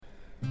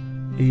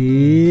Hey,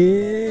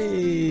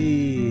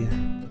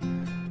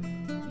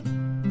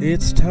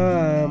 it's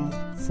time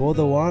for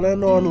the one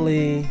and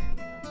only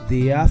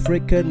The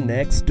African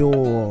Next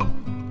Door,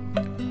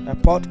 a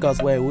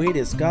podcast where we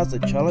discuss the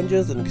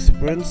challenges and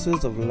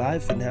experiences of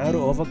life and how to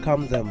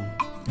overcome them.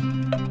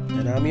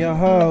 And I'm your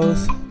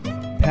host,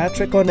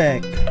 Patrick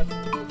Onek.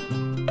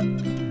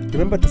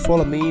 Remember to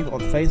follow me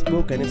on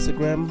Facebook and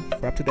Instagram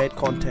for up-to-date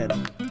content.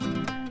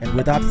 And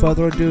without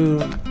further ado,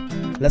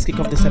 let's kick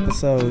off this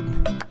episode.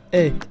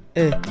 Hey.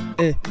 You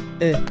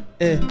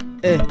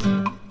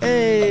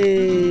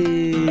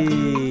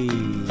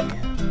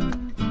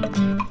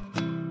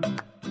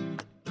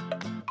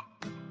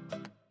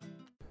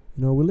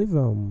know, we live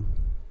in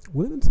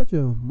such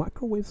a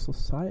microwave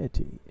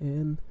society,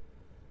 and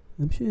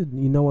I'm sure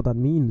you know what that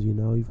means. You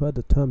know, you've heard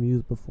the term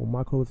used before,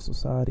 microwave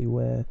society,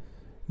 where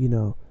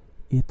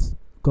it's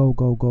go.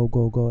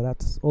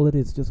 That's all it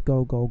is, just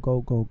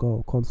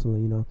go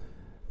constantly.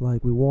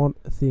 Like, we want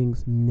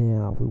things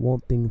now, we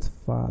want things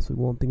fast, we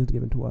want things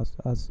given to us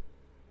as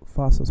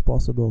fast as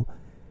possible.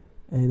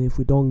 And if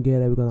we don't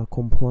get it, we're gonna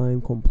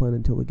complain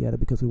until we get it,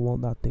 because we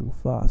want that thing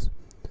fast.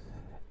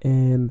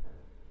 And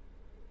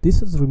this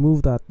has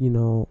removed that,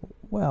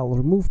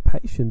 remove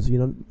patience.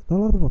 Not a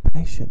lot of people are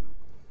patient.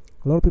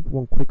 A lot of people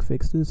want quick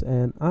fixes,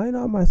 and I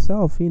know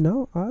myself,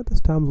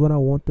 there's times when I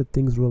wanted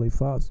things really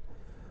fast.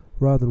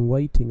 Rather than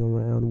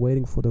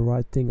waiting for the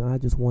right thing, I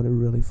just want it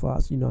really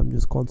fast. I'm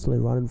just constantly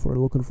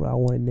looking for I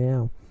want it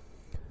now.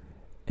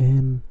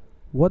 And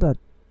what that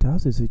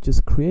does is it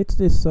just creates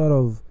this sort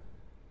of,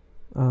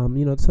 thing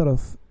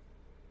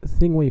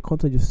where you're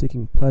constantly just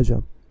seeking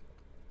pleasure.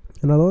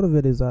 And a lot of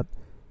it is that,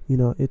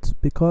 it's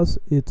because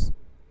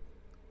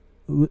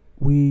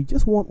we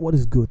just want what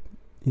is good.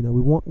 We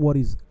want what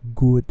is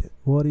good,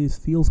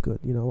 feels good,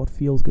 what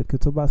feels good. 'Cause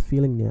it's about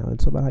feeling now.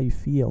 It's about how you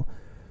feel.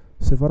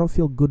 So if I don't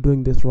feel good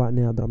doing this right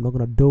now, then I'm not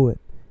going to do it.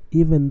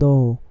 Even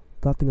though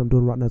that thing I'm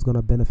doing right now is going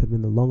to benefit me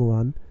in the long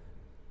run,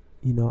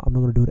 I'm not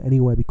going to do it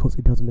anyway, because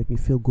it doesn't make me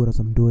feel good as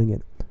I'm doing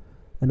it.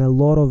 And a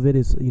lot of it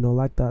is,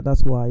 like that.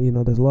 That's why,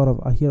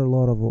 I see a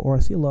lot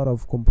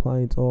of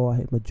complaints. Oh, I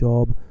hate my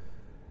job.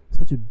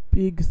 Such a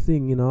big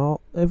thing,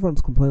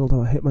 Everyone's complaining all the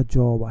time. I hate my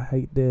job. I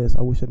hate this.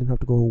 I wish I didn't have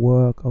to go to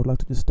work. I would like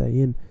to just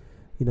stay in.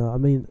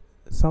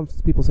 Some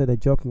people say they're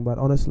joking, but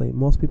honestly,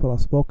 most people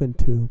I've spoken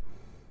to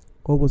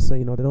always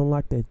say, they don't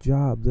like their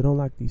jobs, they don't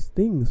like these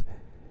things.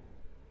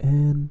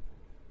 And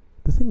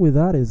the thing with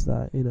that is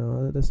that,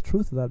 there's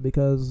truth to that,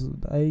 because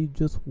they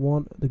just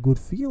want the good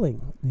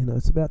feeling.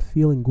 It's about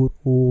feeling good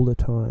all the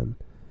time.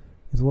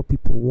 It's what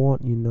people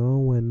want,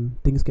 when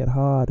things get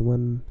hard,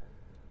 when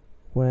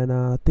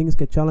things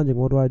get challenging.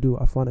 What do?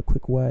 I find a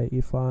quick way.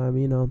 If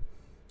I'm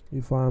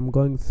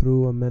going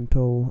through a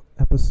mental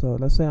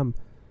episode, let's say I'm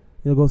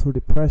go through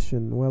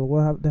depression.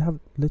 Well, they have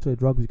literally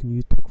drugs you can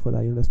take for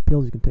that. There's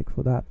pills you can take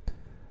for that,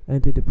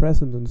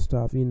 antidepressants and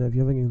stuff. If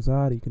you're having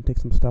anxiety, you can take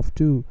some stuff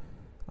too.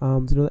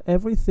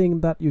 Everything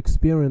that you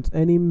experience,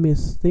 any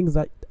things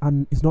that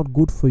is not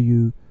good for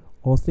you,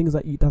 or things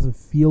that it doesn't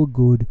feel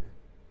good,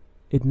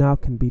 it now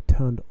can be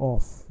turned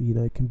off.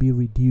 It can be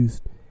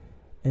reduced,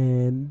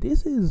 and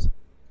this is,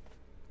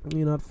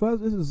 at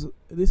first this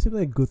is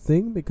a good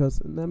thing,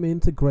 because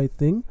it's a great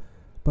thing.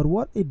 But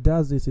what it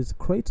does is it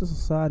creates a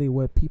society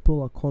where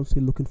people are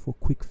constantly looking for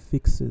quick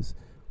fixes,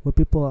 where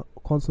people are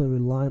constantly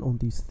relying on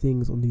these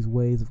things, on these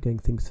ways of getting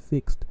things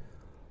fixed,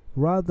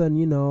 rather than,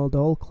 the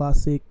old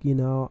classic,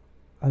 I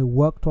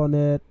worked on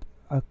it,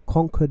 I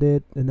conquered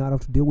it, and I don't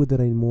have to deal with it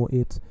anymore.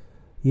 It's,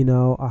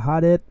 I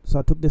had it, so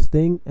I took this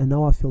thing, and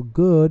now I feel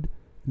good.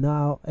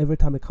 Now, every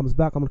time it comes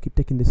back, I'm going to keep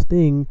taking this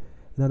thing,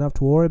 and I don't have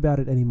to worry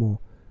about it anymore.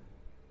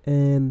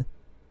 And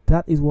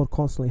that is what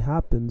constantly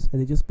happens,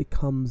 and it just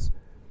becomes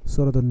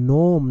sort of the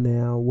norm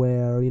now,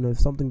 where if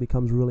something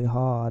becomes really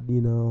hard,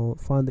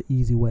 find the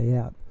easy way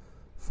out,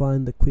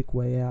 find the quick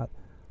way out.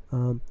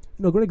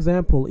 Great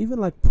example, even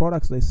like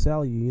products they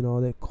sell you,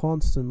 they're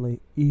constantly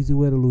easy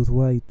way to lose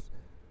weight,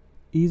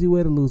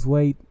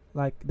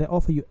 like they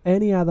offer you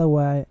any other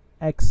way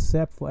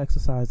except for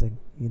exercising.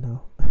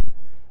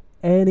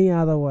 Any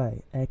other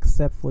way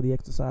except for the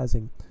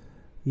exercising.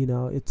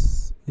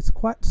 It's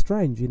quite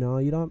strange. You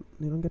don't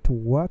get to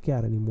work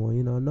out anymore.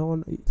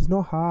 There's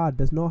no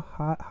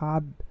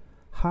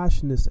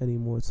harshness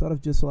anymore. It's sort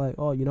of just like,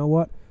 oh, you know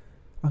what,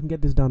 I can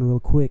get this done real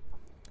quick.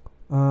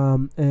 I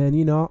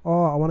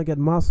want to get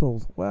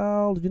muscles.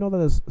 Well, did you know that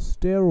there's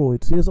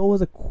steroids? There's always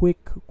a quick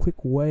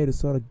way to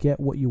sort of get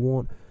what you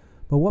want.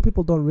 But what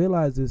people don't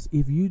realize is,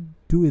 if you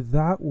do it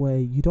that way,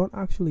 you don't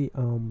actually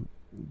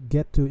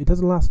get to. It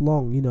doesn't last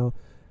long.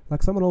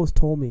 Like someone always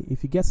told me,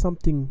 if you get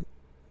something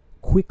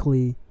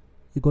quickly,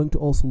 you're going to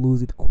also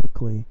lose it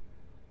quickly.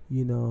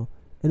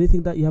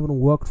 Anything that you haven't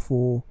worked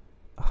for,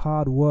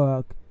 hard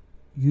work,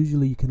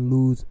 usually you can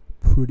lose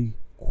pretty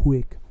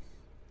quick.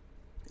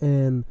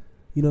 And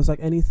it's like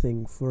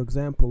anything. For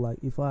example, like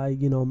if I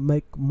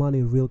make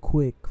money real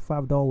quick,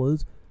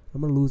 $5,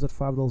 I'm gonna lose that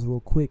 $5 real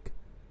quick.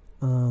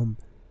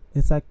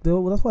 It's like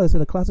that's why I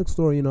said a classic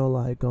story.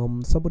 Like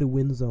somebody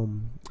wins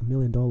 $1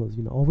 million.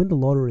 Or win the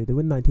lottery. They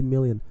win 19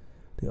 million.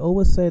 They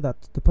always say that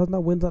the person that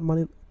wins that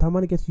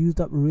money gets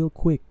used up real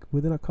quick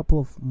within a couple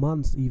of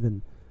months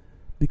even,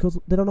 because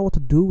they don't know what to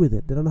do with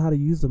it. They don't know how to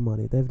use the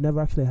money. They've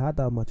never actually had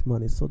that much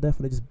money, so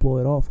therefore they just blow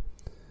it off.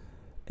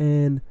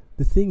 And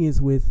the thing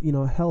is with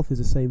health is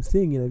the same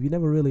thing. If you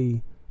never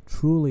really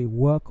truly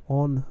work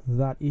on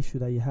that issue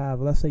that you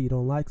have, let's say you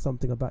don't like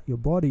something about your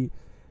body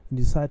and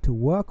you decide to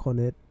work on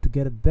it to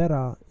get it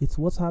better, it's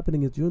what's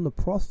happening is during the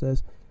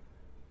process,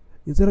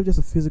 instead of just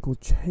a physical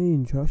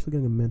change, you're actually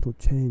getting a mental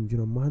change.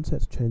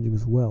 Mindset's changing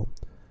as well.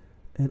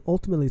 And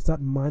ultimately, it's that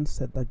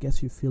mindset that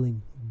gets you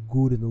feeling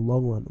good in the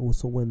long run.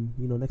 Also, when,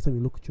 next time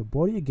you look at your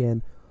body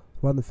again,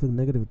 rather than feeling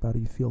negative about it,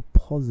 you feel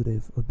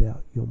positive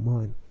about your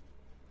mind.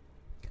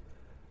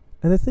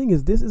 And the thing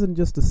is, this isn't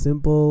just a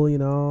simple,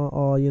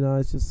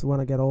 it's just when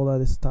I get older,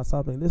 this starts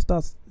happening. This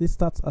starts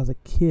as a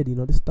kid,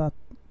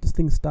 these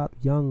things start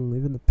young.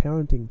 Even the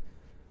parenting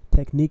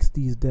techniques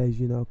these days,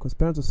 because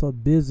parents are so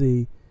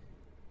busy.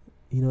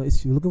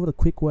 It's you're looking for the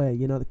quick way.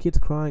 The kid's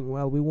crying.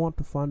 Well, we want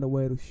to find a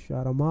way to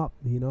shut them up.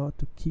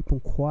 To keep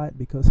them quiet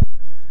because.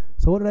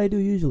 So what do they do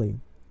usually?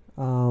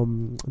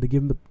 They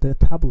give them the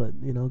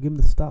tablet. Give them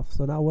the stuff.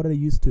 So now what are they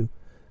used to?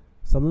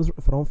 Sometimes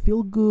if I don't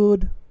feel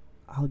good,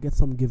 I'll get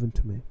something given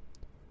to me.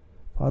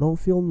 If I don't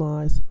feel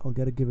nice, I'll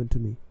get it given to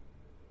me.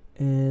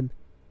 And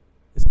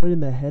it's right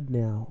in their head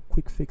now.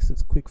 Quick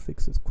fixes, quick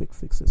fixes, quick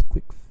fixes,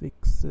 quick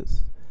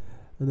fixes.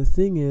 And the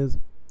thing is,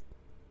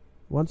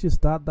 once you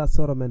start that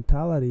sort of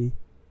mentality,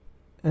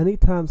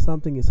 anytime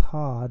something is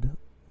hard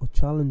or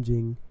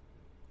challenging,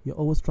 you're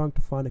always trying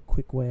to find a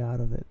quick way out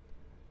of it.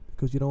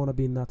 Because you don't want to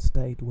be in that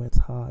state where it's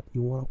hard.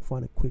 You want to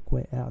find a quick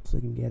way out so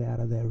you can get out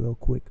of there real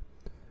quick.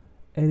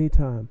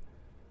 Anytime.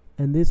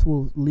 And this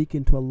will leak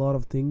into a lot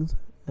of things.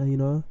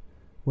 And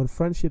when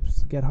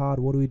friendships get hard,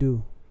 what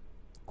do?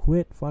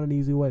 Quit, find an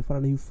easy way,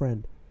 find a new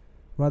friend,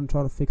 rather than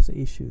trying to fix the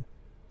issue.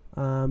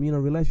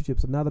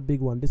 Relationships, another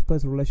big one. This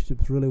plays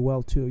relationships really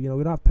well too. We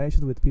don't have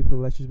patience with people in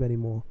relationships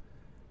anymore.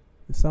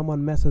 If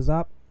someone messes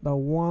up the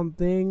one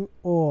thing,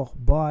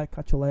 bye,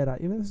 catch you later.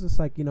 Even if it's just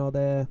like,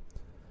 they're...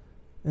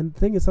 And the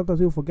thing is, sometimes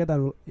people forget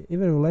that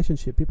even in a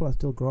relationship, people are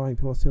still growing,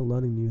 people are still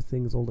learning new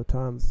things all the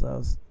time.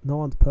 So no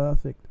one's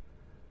perfect.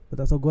 But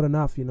that's all good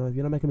enough, If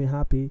you're not making me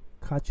happy,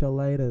 catch you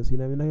later. If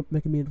you're not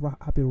making me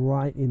happy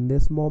right in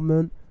this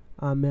moment,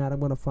 I'm out. I'm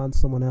going to find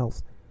someone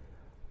else.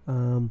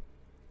 So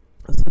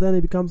then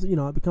it becomes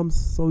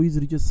so easy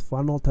to just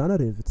find an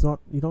alternative. It's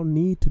not, you don't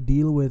need to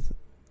deal with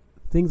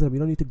things that you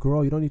don't need to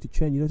grow, you don't need to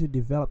change, you don't need to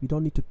develop, you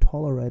don't need to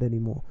tolerate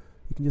anymore.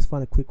 You can just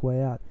find a quick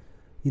way out.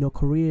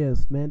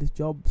 Careers, man, this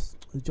job's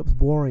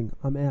boring,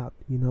 I'm out.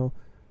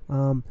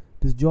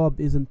 This job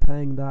isn't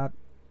paying that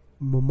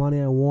money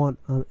I want,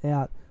 I'm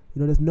out.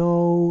 There's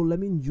no, let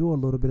me enjoy a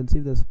little bit and see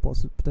if there's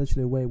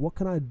potentially a way. What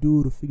can I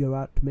do to figure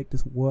out to make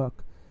this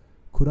work?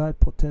 Could I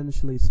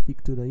potentially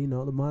speak to the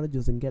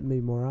managers and get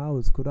maybe more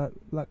hours? Could I,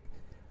 look,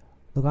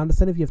 I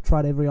understand if you've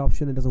tried every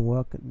option and it doesn't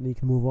work and you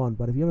can move on.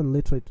 But if you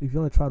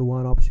only tried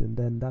one option,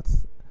 then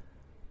that's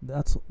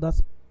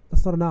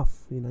not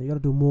enough. You got to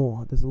do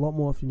more. There's a lot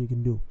more option you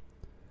can do.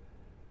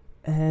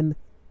 And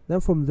then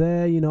from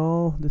there,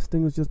 this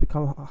thing has just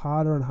become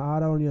harder and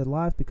harder on your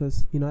life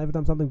because, every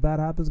time something bad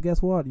happens,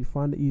 guess what? You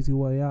find the easy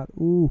way out.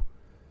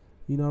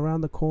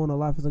 Around the corner,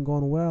 life isn't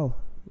going well.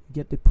 You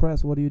get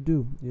depressed, what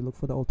do? You look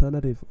for the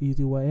alternative,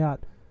 easy way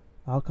out.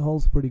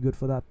 Alcohol's pretty good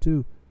for that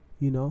too,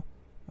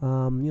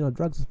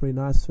 drugs is pretty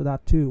nice for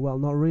that too. Well,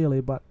 not really,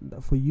 but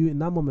for you in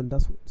that moment,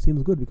 that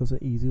seems good because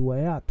it's an easy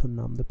way out to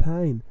numb the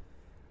pain.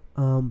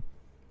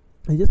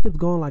 It just keeps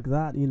going like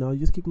that, you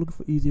just keep looking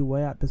for easy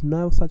way out. There's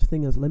no such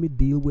thing as, let me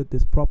deal with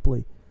this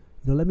properly.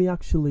 Let me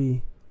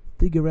actually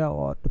figure out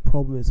what the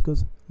problem is.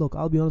 Because, look,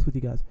 I'll be honest with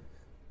you guys.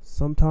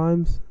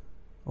 Sometimes,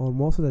 or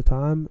most of the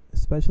time,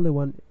 especially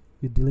when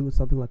you're dealing with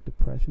something like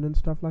depression and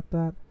stuff like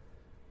that,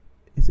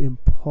 it's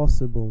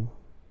impossible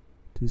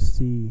to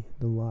see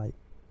the light.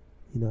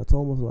 It's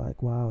almost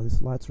like, wow,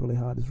 this light's really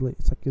hard. It's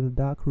like you're in a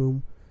dark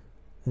room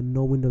and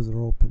no windows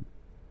are open.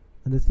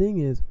 And the thing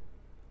is,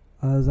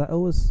 as I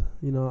always,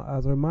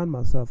 as I remind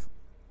myself,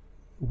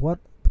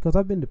 because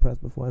I've been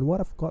depressed before, and what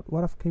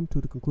I've came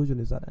to the conclusion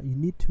is that you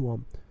need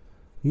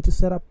to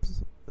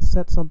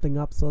set something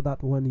up so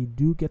that when you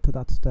do get to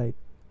that state,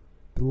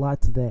 the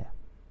light's there.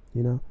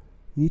 You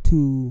need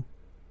to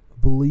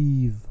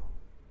believe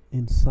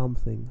in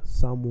something,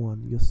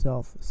 someone,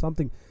 yourself,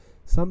 something.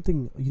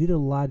 You need a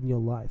light in your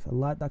life, a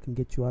light that can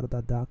get you out of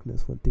that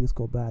darkness when things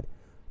go bad.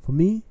 For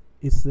me,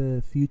 it's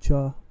the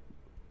future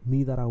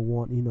me that I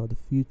want, the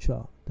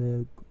future,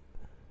 the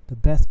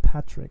best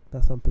Patrick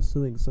that I'm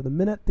pursuing. So the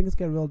minute things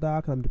get real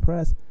dark and I'm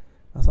depressed,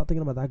 I start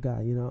thinking about that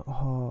guy,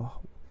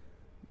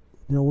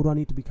 what do I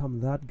need to become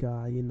that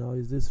guy?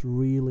 Is this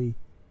really,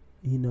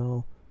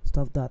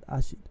 stuff that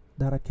I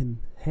can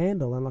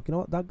handle? And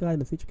that guy in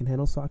the future can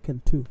handle, so I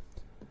can too.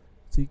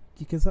 So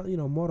you can start,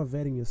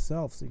 motivating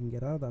yourself so you can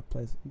get out of that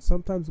place. And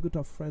sometimes it's good to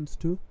have friends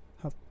too.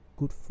 Have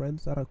good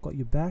friends that have got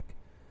your back.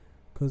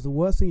 Because the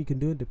worst thing you can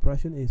do in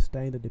depression is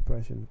stay in the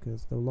depression.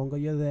 Because the longer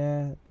you're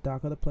there,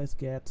 darker the place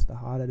gets, the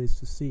harder it is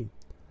to see.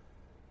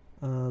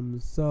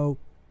 So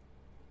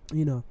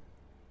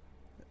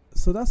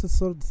that's the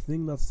sort of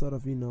thing that's sort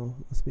of,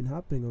 has been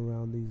happening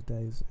around these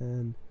days.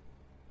 And,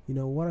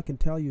 what I can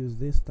tell you is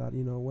this, that,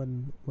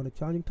 when a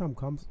challenging time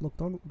comes, look,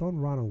 don't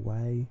run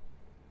away.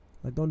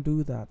 Like, don't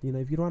do that.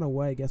 If you run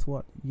away, guess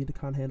what? You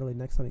can't handle it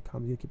next time it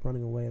comes. You keep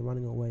running away and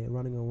running away and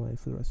running away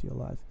for the rest of your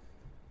life.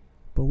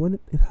 But when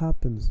it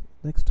happens,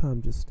 next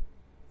time, just,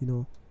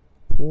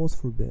 pause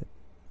for a bit.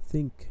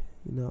 Think,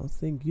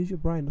 use your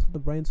brain. That's what the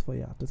brain's for,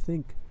 to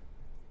think,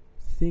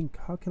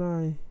 how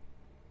can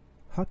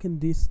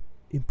this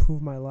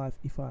improve my life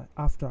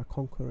after I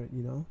conquer it,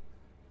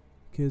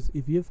 Because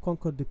if you've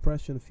conquered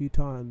depression a few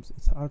times,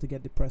 it's hard to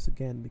get depressed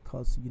again,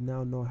 because you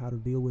now know how to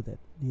deal with it.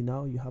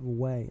 You have a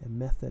way, a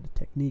method, a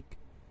technique.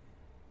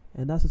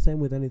 And that's the same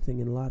with anything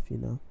in life,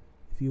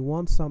 If you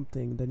want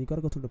something, then you got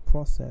to go through the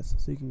process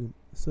so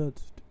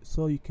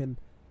you can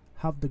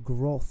have the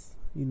growth,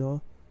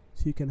 so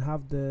you can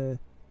have the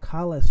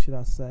callus, should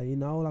I say,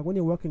 like when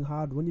you're working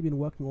hard, when you've been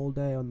working all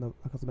day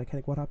as a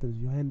mechanic, what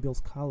happens? Your hand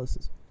builds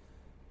calluses.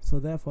 So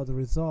therefore, the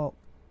result,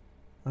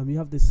 you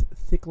have this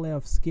thick layer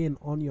of skin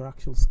on your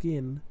actual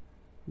skin,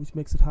 which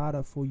makes it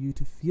harder for you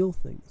to feel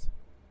things.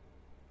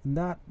 And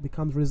that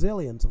becomes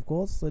resilience, of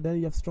course. So then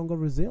you have stronger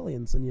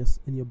resilience in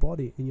your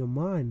body, in your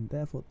mind.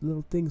 Therefore,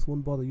 little things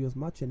won't bother you as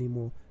much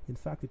anymore. In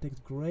fact, it takes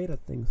greater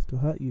things to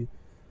hurt you.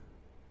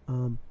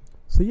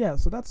 So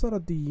that's sort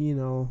of the,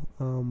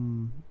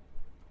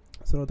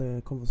 sort of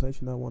the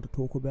conversation I want to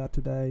talk about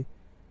today.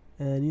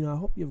 And, I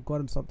hope you've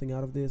gotten something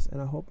out of this.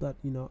 And I hope that,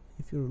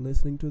 if you're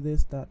listening to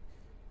this, that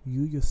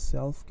you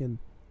yourself can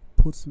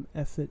put some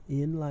effort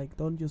in. Like,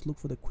 don't just look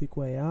for the quick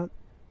way out.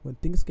 When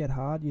things get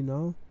hard, things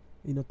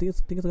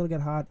are gonna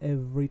get hard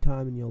every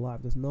time in your life.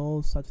 There's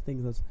no such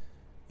thing as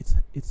it's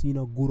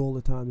good all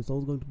the time. There's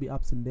always going to be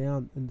ups and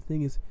downs. And the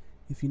thing is,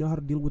 if you know how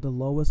to deal with the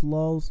lowest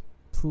lows,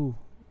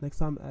 next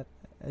time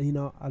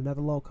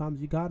another low comes,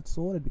 you got it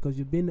sorted, because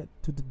you've been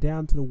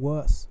down to the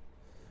worst.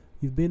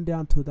 You've been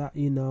down to that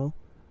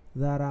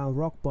that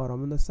rock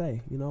bottom. And they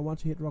say,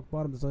 once you hit rock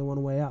bottom, there's only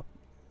one way up.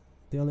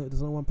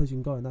 There's only one place you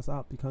can go, and that's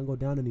up. You can't go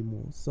down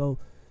anymore. So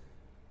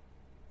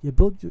you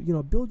build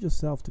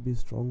yourself to be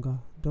stronger.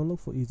 Don't look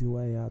for easy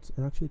way outs,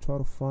 and actually try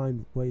to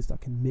find ways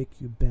that can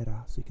make you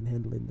better, so you can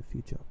handle it in the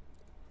future.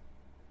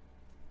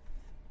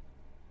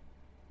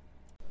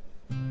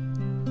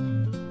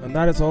 And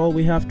that is all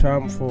we have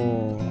time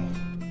for.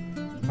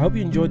 I hope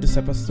you enjoyed this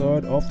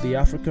episode of The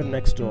African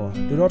Next Door.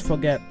 Do not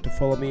forget to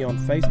follow me on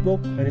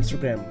Facebook and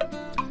Instagram.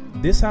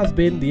 This has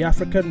been The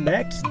African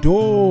Next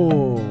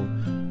Door.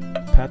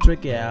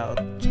 Patrick out.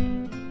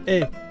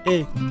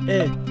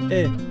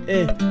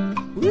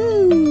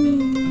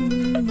 Woo!